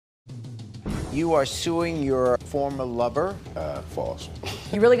you are suing your former lover. False.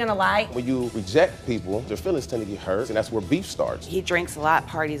 You really gonna lie? When you reject people, their feelings tend to get hurt, and that's where beef starts. He drinks a lot,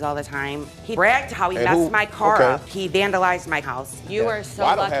 parties all the time. He bragged how he messed my car up. He vandalized my house. You are so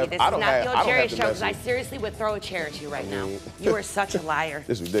lucky. This is not the old Jerry show, because I seriously would throw a chair at you right now. You are such a liar.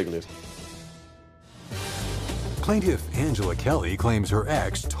 This is ridiculous. Plaintiff Angela Kelly claims her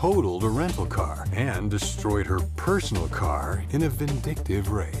ex totaled a rental car and destroyed her personal car in a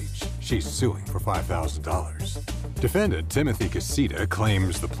vindictive rage. She's suing for $5,000. Defendant Timothy Casita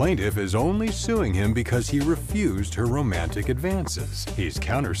claims the plaintiff is only suing him because he refused her romantic advances. He's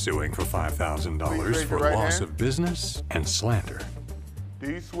countersuing for $5,000 for loss of business and slander.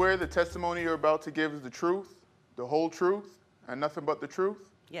 Do you swear the testimony you're about to give is the truth, the whole truth, and nothing but the truth?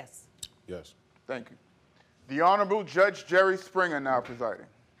 Yes. Yes. Thank you. The Honorable Judge Jerry Springer now presiding.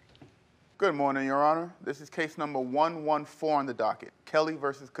 Good morning, Your Honor. This is case number 114 on the docket, Kelly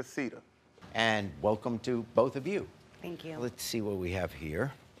versus Casita. And welcome to both of you. Thank you. Let's see what we have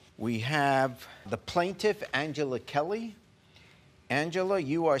here. We have the plaintiff, Angela Kelly. Angela,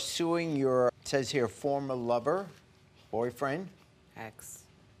 you are suing your, it says here, former lover, boyfriend. Ex.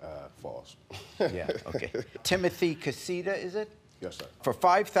 False. Yeah, okay. Timothy Casita, is it? Yes, sir. For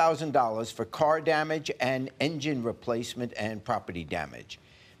 $5,000 for car damage and engine replacement and property damage.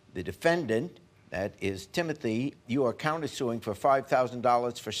 The defendant, that is Timothy, you are countersuing for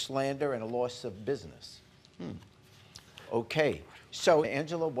 $5,000 for slander and a loss of business. Okay. So,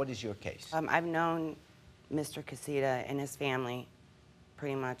 Angela, what is your case? I've known Mr. Casita and his family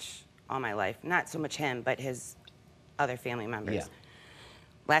pretty much all my life. Not so much him, but his other family members. Yeah.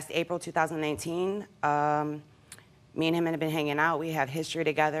 Last April 2019, me and him had been hanging out. We have history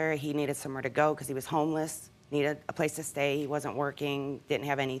together. He needed somewhere to go because he was homeless, needed a place to stay. He wasn't working, didn't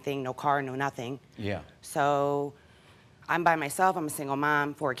have anything, no car, no nothing. Yeah. So I'm by myself. I'm a single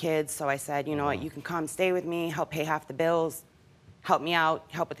mom, 4 kids. So I said, you know what, you can come stay with me, help pay half the bills, help me out,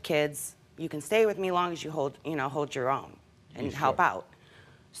 help with the kids. You can stay with me as long as you hold your own and help out.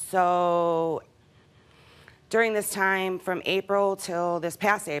 So during this time, from April till this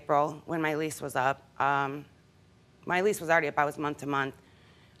past April, when my lease was up, my lease was already up. I was month to month.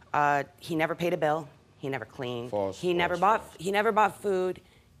 He never paid a bill. He never cleaned. He never bought food.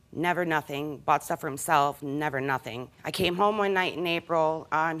 Never nothing. Bought stuff for himself. Never nothing. I came home one night in April.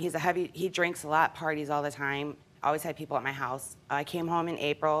 He drinks a lot, parties all the time. Always had people at my house. I came home in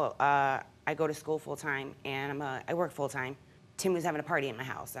April. I go to school full time, and I work full time. Tim was having a party at my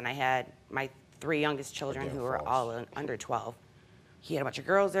house, and I had my 3 youngest children who were all under 12. He had a bunch of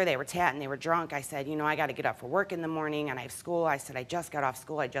girls there. They were tatting. They were drunk. I said, you know, I got to get up for work in the morning, and I have school. I said, I just got off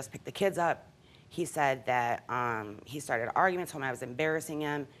school. I just picked the kids up. He said that he started an argument, told me I was embarrassing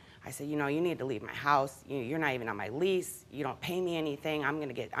him. I said, you know, you need to leave my house. You're not even on my lease. You don't pay me anything. I'm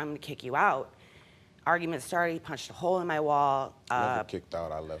gonna kick you out. Argument started. He punched a hole in my wall. Never kicked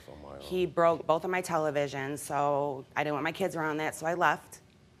out. I left on my own. He broke both of my televisions, so I didn't want my kids around that, so I left.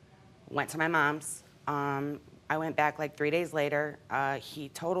 Went to my mom's. I went back like 3 days later. He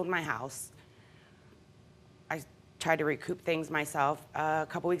totaled my house. I tried to recoup things myself. A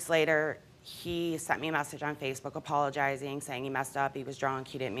couple weeks later, he sent me a message on Facebook apologizing, saying he messed up, he was drunk,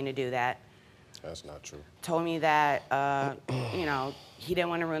 he didn't mean to do that. That's not true. Told me that, you know, he didn't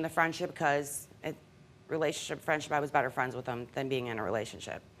want to ruin the friendship because friendship, I was better friends with him than being in a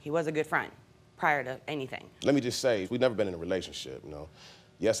relationship. He was a good friend prior to anything. Let me just say, we've never been in a relationship, you know.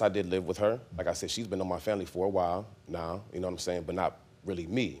 Yes, I did live with her. Like I said, she's been on my family for a while now, you know what I'm saying, but not really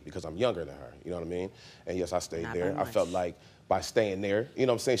me because I'm younger than her, you know what I mean? And yes, I stayed there. I felt like by staying there, you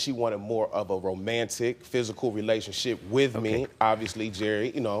know what I'm saying, she wanted more of a romantic, physical relationship with me, obviously,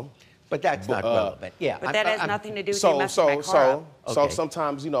 Jerry, you know. But that's not relevant. Yeah. But that has nothing to do with you messing my car up. So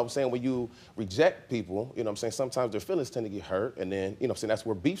sometimes, you know what I'm saying, when you reject people, you know what I'm saying, sometimes their feelings tend to get hurt, and then, you know what I'm saying, that's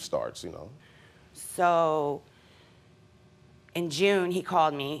where beef starts, you know. So in June, he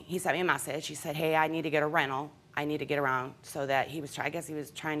called me. He sent me a message. He said, hey, I need to get a rental. I need to get around, so that he was, I guess he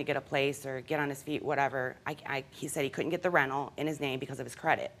was trying to get a place or get on his feet, whatever. He said he couldn't get the rental in his name because of his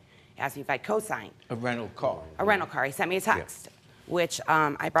credit. He asked me if I'd co-sign. A rental car. A rental car. He sent me a text, which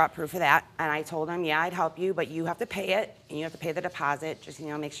I brought proof of that. And I told him, yeah, I'd help you, but you have to pay it, and you have to pay the deposit. Just, you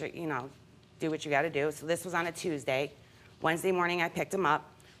know, make sure, you know, do what you got to do. So this was on a Tuesday. Wednesday morning, I picked him up.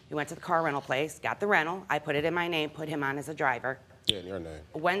 We went to the car rental place, got the rental. I put it in my name, put him on as a driver. Yeah, in your name.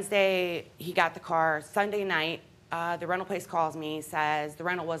 Wednesday, he got the car. Sunday night, the rental place calls me, says the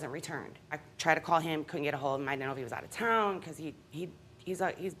rental wasn't returned. I tried to call him, couldn't get a hold of him. I didn't know if he was out of town because he's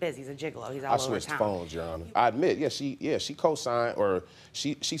busy. He's a gigolo. He's all over town. I switched phones, Your Honor. I admit, she co-signed, or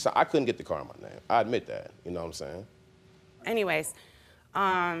she signed. I couldn't get the car in my name. I admit that. You know what I'm saying? Anyways,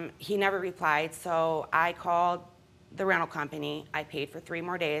 He never replied, so I called the rental company. I paid for 3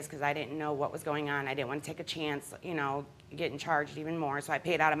 more days because I didn't know what was going on. I didn't want to take a chance, you know, getting charged even more, so I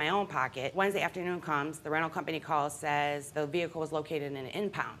paid out of my own pocket. Wednesday afternoon comes, the rental company calls, says the vehicle was located in an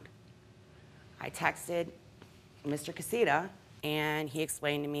impound. I texted Mr. Casita, and he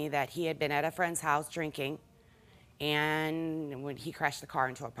explained to me that he had been at a friend's house drinking, and when he crashed the car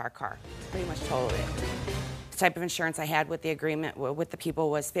into a parked car. Pretty much totaled it. The type of insurance I had with the agreement with the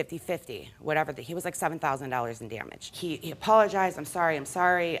people was 50-50, whatever. He was like $7,000 in damage. He apologized, I'm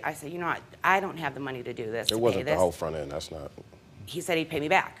sorry. I said, you know what, I don't have the money to do this. It wasn't the whole front end, that's not. He said he'd pay me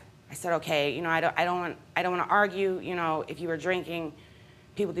back. I said, okay, you know, I don't want to argue, you know, if you were drinking,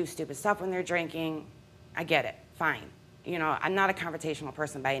 people do stupid stuff when they're drinking. I get it, fine. You know, I'm not a confrontational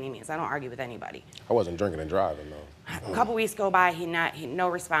person by any means. I don't argue with anybody. I wasn't drinking and driving, though. A couple weeks go by, no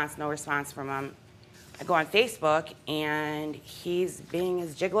response from him. I go on Facebook, and he's being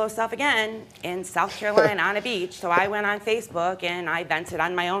his gigolo self again in South Carolina on a beach. So I went on Facebook, and I vented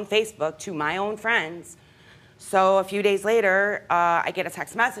on my own Facebook to my own friends. So a few days later, I get a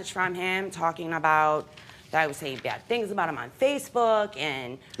text message from him talking about that I was saying bad things about him on Facebook,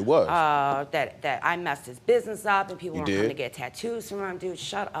 and it was. that I messed his business up, and people You were did? coming to get tattoos from him. Dude,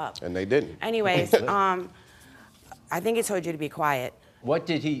 shut up. And they didn't. Anyways, I think he told you to be quiet. What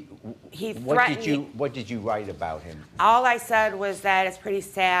did he threatened me. What did you write about him? All I said was that it's pretty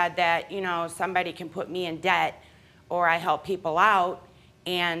sad that, you know, somebody can put me in debt, or I help people out,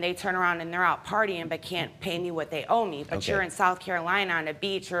 and they turn around and they're out partying but can't pay me what they owe me. But Okay. you're in South Carolina on a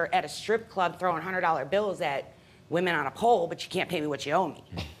beach or at a strip club throwing $100 bills at women on a pole, but you can't pay me what you owe me.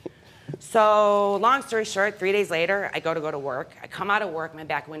 So long story short, 3 days later, I go to work. I come out of work, my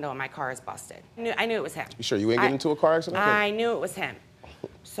back window in my car is busted. I knew it was him. You sure you ain't getting into a car accident? I knew it was him.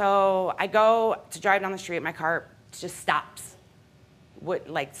 So I go to drive down the street, my car just stops.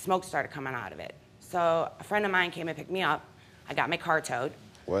 Like smoke started coming out of it. So a friend of mine came and picked me up. I got my car towed.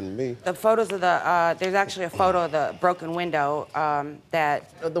 Wasn't me. The photos of there's actually a photo of the broken window that.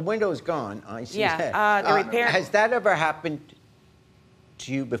 The window's gone. I see Yeah, that. the repair. Has that ever happened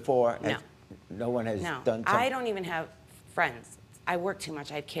to you before? No. No one has No, done something? I don't even have friends. I work too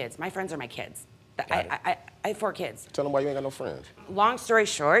much. I have kids. My friends are my kids. I have 4 kids. Tell them why you ain't got no friends. Long story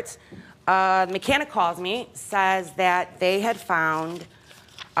short, the mechanic calls me, says that they had found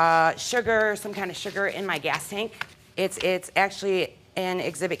sugar, some kind of sugar in my gas tank. It's actually in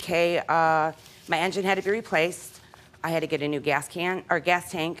Exhibit K. My engine had to be replaced. I had to get a new gas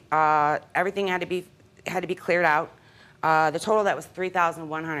tank. Everything had to be cleared out. The total that was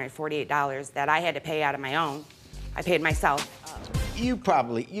 $3,148 that I had to pay out of my own. I paid myself. You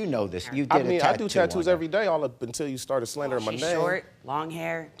know this. You did I mean, a tattoo I do tattoos on every day, all up until you started slandering my She's name. short, long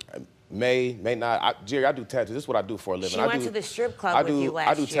hair. May not. Jerry, I do tattoos. This is what I do for a living. She went to the strip club with you last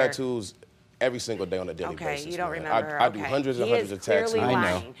year. I do year. tattoos every single day on a daily basis. Okay, you don't man. remember her. I do hundreds and hundreds of tattoos. Clearly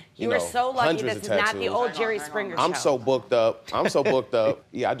I know. lying. You were so lucky this is not the old Jerry Springer show. I'm so booked up.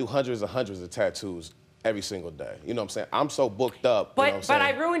 Yeah, I do hundreds and hundreds of tattoos every single day. You know what I'm saying? I'm so booked up. But you know what I'm saying?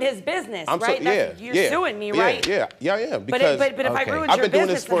 I ruined his business, I'm right? You're suing me, right? Yeah, I am. But Because if I Okay. ruined I've your been doing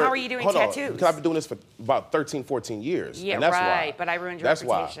business, this for, then how are you doing hold on, tattoos? because I've been doing this for about 13, 14 years. Yeah, and that's right, why, but I ruined your that's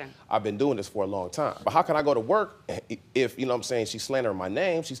reputation. Why I've been doing this for a long time. But how can I go to work if, you know what I'm saying, she's slandering my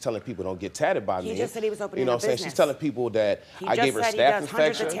name, she's telling people don't get tatted by me. He just said he was opening You know a what I'm saying? She's business. telling people that He I just gave her said he staph does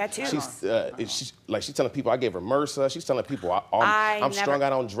hundreds of infection. tattoos. She's telling people I gave her MRSA. She's telling people I'm strung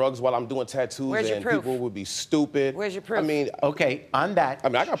out on drugs while I'm doing tattoos. Where's your and proof? people would be stupid. Where's your proof? I mean, Okay, on that. I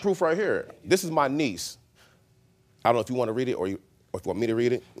got proof right here. This is my niece. I don't know if you want to read it or if you want me to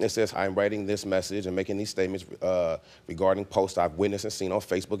read it. It says, I'm writing this message and making these statements regarding posts I've witnessed and seen on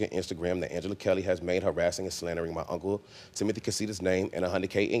Facebook and Instagram that Angela Kelly has made harassing and slandering my uncle Timothy Casita's name and a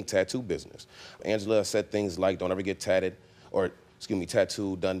 100K ink tattoo business. Angela said things like, don't ever get tattooed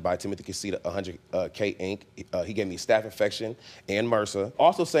done by Timothy Casita, 100K ink. He gave me staph infection and MRSA.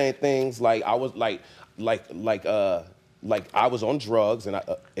 Also saying things like I was like I was on drugs and I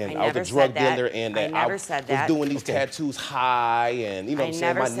was a drug dealer and that I was doing these tattoos high and you know what I'm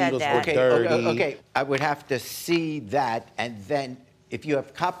saying, my needles were dirty. Okay, I would have to see that, and then if you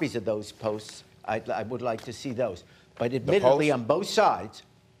have copies of those posts, I would like to see those. But admittedly, posts? on both sides,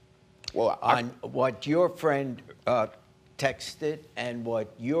 Well, on what your friend texted and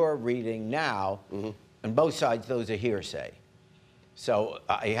what you're reading now, on both sides, those are hearsay. So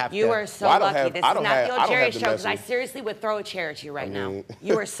I have You to... are so Well, I don't lucky. have- This I is don't not have- the I old don't Jerry have the show, because I message. seriously would throw a chair at you right now. mean-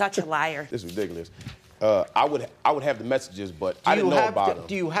 You are such a liar. This is ridiculous. I would have the messages, but I didn't know about them.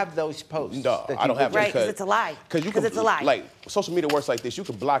 Do you have those posts? No, I don't have them. Right, because it's a lie. Because it's a lie. Like, social media works like this. You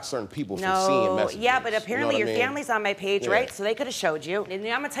can block certain people from seeing messages. Yeah, but apparently you know your family's on my page, Yeah. right? So they could have showed you. And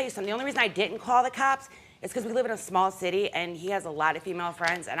I'm gonna tell you something. The only reason I didn't call the cops is because we live in a small city, and he has a lot of female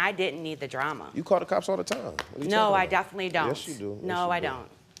friends, and I didn't need the drama. You call the cops all the time. What are you No, talking I about? definitely don't. Yes, you do. No, Yes, you I do. don't.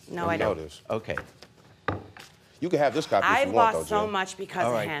 No, I I don't. Notice. Okay. You can have this copy if I've you want, lost though, so Jay. much because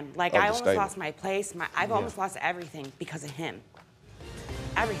All of right. him. Like, Of I the almost statement. lost my place. I've almost lost everything because of him.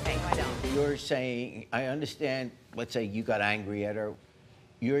 Everything. I don't. You're saying, I understand, let's say you got angry at her.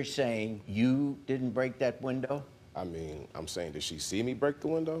 You're saying you didn't break that window? I mean, I'm saying, did she see me break the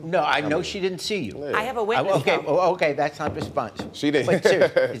window? No, I know mean, she didn't see you. Yeah. I have a witness. Okay, though. okay, that's not responsive. She didn't. But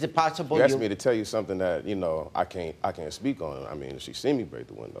seriously, is it possible You asked me to tell you something that, you know, I can't speak on. I mean, if she see me break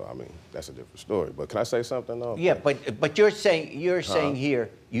the window, I mean, that's a different story. But can I say something, though? Yeah, but you're saying here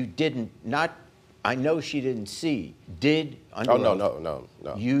you didn't, not, I know she didn't see, did under Oh, oath.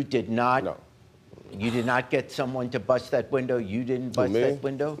 no. You did not? No. You did not get someone to bust that window? You didn't bust me? that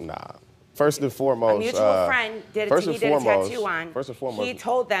window? Nah. First and foremost, A mutual friend did first he and did foremost, a tattoo on. First and foremost, He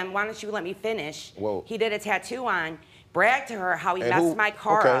told them, why don't you let me finish? Whoa. He did a tattoo on, bragged to her how he And messed who- my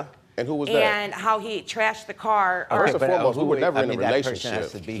car okay. up. And who was that? And how he trashed the car. First and but, foremost, we were who- never I in a mean, that person relationship.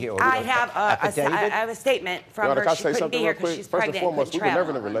 has to be here. I have I Affidavit? have a statement from Can her. I She say couldn't something be here real because quick? she's First and pregnant. foremost, we couldn't were never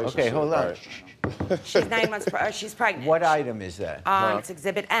in a travel. relationship. Okay, hold on. Right. She's 9 months. She's pregnant. What item is that? It's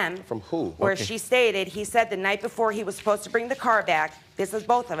Exhibit M. From who? Where Okay. she stated he said the night before he was supposed to bring the car back. This is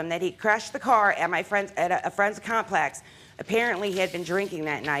both of them. That he crashed the car at a friend's complex. Apparently, he had been drinking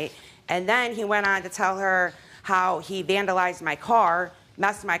that night, and then he went on to tell her how he vandalized my car,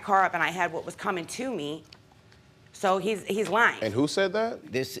 messed my car up, and I had what was coming to me. So he's lying. And who said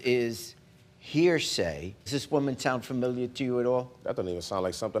that? This is hearsay. Does this woman sound familiar to you at all? That doesn't even sound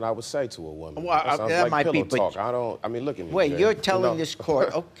like something I would say to a woman. Well, that sounds that like might pillow be, but- talk. I mean, look at me. Wait, Jay. you're You telling know? this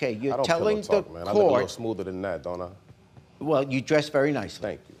court, okay, I you're don't telling pillow the talk, man. I look a little court, smoother than that, don't I? well, you dress very nicely.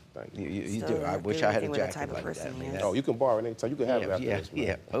 Thank you. Thank you. You Still do. I not wish do I had a anything with the jacket type of like person that. I he mean, is. that's- Oh, you can borrow it anytime. You can have it after this,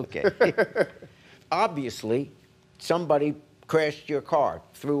 man. okay. Obviously, somebody crashed your car,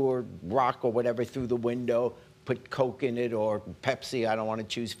 threw a rock or whatever through the window, put Coke in it or Pepsi, I don't want to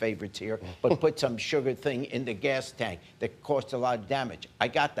choose favorites here, but put some sugar thing in the gas tank that caused a lot of damage. I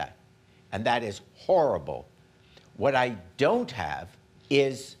got that. And that is horrible. What I don't have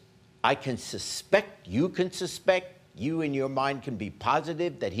is I can suspect, you in your mind can be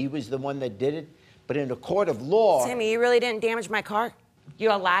positive that he was the one that did it, but in a court of law... Timmy, you really didn't damage my car? You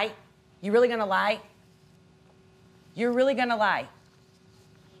gonna lie? You really gonna lie? You're really gonna lie?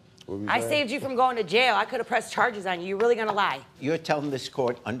 What were you I saying? saved you from going to jail. I could have pressed charges on you. You really gonna lie? You're telling this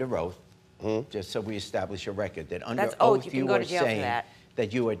court under oath, just so we establish a record, that under That's oath. You can you go are to jail for saying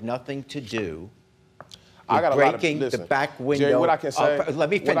that. you had nothing to do I with got a lot of- breaking the listen, back window. Jerry, what I can say- let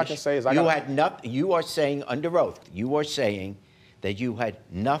me finish. what I can say is I you got- had nothing. You are saying under oath. You are saying that you had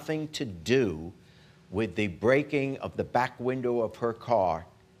nothing to do with the breaking of the back window of her car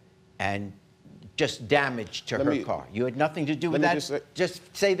and just damage to Let her me- car. You had nothing to do with let me that. just say-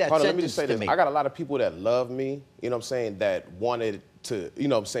 say that Hold on, let sentence me just say to this. me. I got a lot of people that love me, you know what I'm saying, that wanted to, you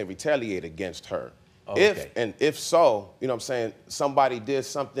know what I'm saying, retaliate against her. Okay. If so, you know what I'm saying, somebody did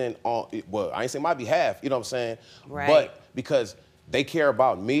something on, well, I ain't saying my behalf, you know what I'm saying, Right. but because they care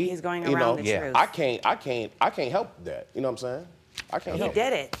about me, He's going you know, around the truth. I can't help that, you know what I'm saying? I can't He help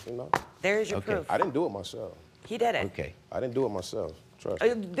did it. You know, There's your Okay. proof. I didn't do it myself. He did it. Okay. I didn't do it myself. Trust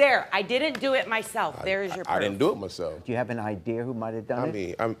me. There, I didn't do it myself. There is your proof. I didn't do it myself. Do you have an idea who might have done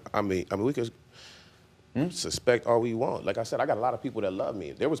it? I mean, we could suspect all we want. Like I said, I got a lot of people that love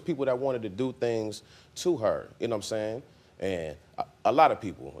me. There was people that wanted to do things to her. You know what I'm saying? And a lot of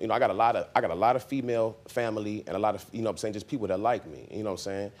people. You know, I got a lot of female family and a lot of, you know what I'm saying, just people that like me. You know what I'm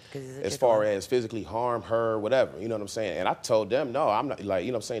saying? 'Cause he's a As chick far alone. as physically harm her, whatever. You know what I'm saying? And I told them, no, I'm not. Like,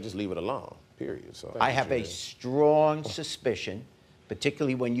 you know what I'm saying? Just leave it alone. Period. So I have a strong suspicion,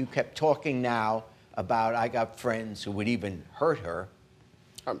 particularly when you kept talking now about I got friends who would even hurt her,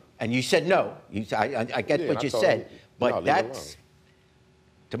 and you said no. I get Yeah, what I you told said, him, no, but leave it that's, alone.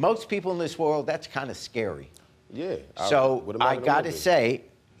 to most people in this world, that's kind of scary. Yeah. So would've I minded a got to little bit. say,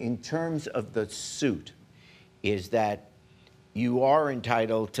 in terms of the suit, is that you are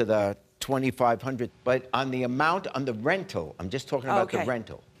entitled to the $2,500, but on the amount on the rental, I'm just talking about the Okay.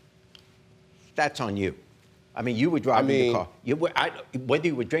 rental. That's on you. I mean, you were driving the mean- car. Whether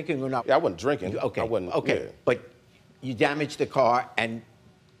you were drinking or not. Yeah, I wasn't drinking. Okay. I wasn't. Okay. Yeah. But you damaged the car, and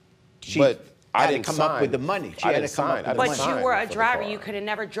she But I had to didn't come up sign. with the money. She I had didn't to come sign. up I with the didn't But money. you sign were a for the driver. car. You could have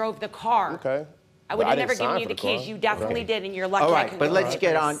never drove the car. Okay. I But would I have didn't never given sign you for the the keys. car. You definitely Right. did, and you're lucky. All I right, couldn't but go let's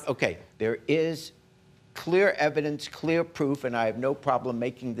get on. papers. Okay, there is clear evidence, clear proof, and I have no problem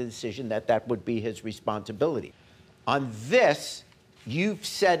making the decision that that would be his responsibility. On this, you've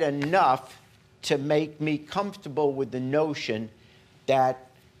said enough to make me comfortable with the notion that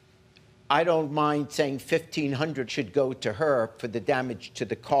I don't mind saying $1,500 should go to her for the damage to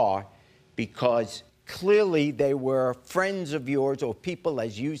the car, because clearly they were friends of yours or people,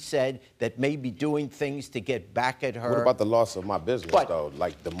 as you said, that may be doing things to get back at her. What about the loss of my business, though?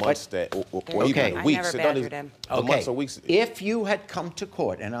 Like the months or even the weeks. I never badgered him. The months or weeks. If you had come to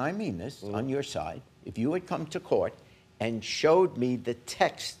court, and I mean this on your side, if you had come to court and showed me the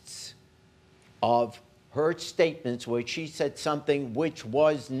texts of her statements where she said something which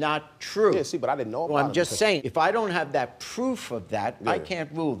was not true. Yeah, see, but I didn't know about Well, I'm it just saying, if I don't have that proof of that, I can't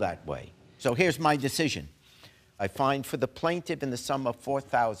rule that way. So here's my decision. I find for the plaintiff in the sum of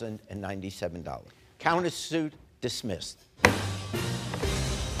 $4,097. Countersuit dismissed.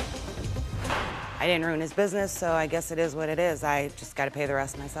 I didn't ruin his business, so I guess it is what it is. I just got to pay the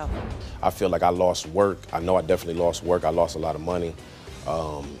rest myself. I feel like I lost work. I know I definitely lost work. I lost a lot of money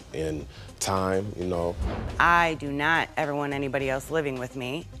and time, you know. I do not ever want anybody else living with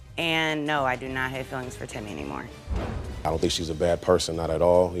me. And no, I do not have feelings for Timmy anymore. I don't think she's a bad person, not at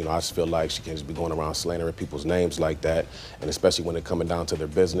all. You know, I just feel like she can't just be going around slandering people's names like that, and especially when they're coming down to their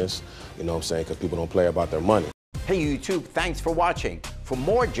business, you know what I'm saying, because people don't play about their money. Hey, YouTube, thanks for watching. For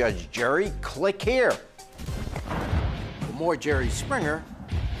more Judge Jerry, click here. For more Jerry Springer,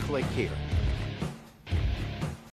 click here.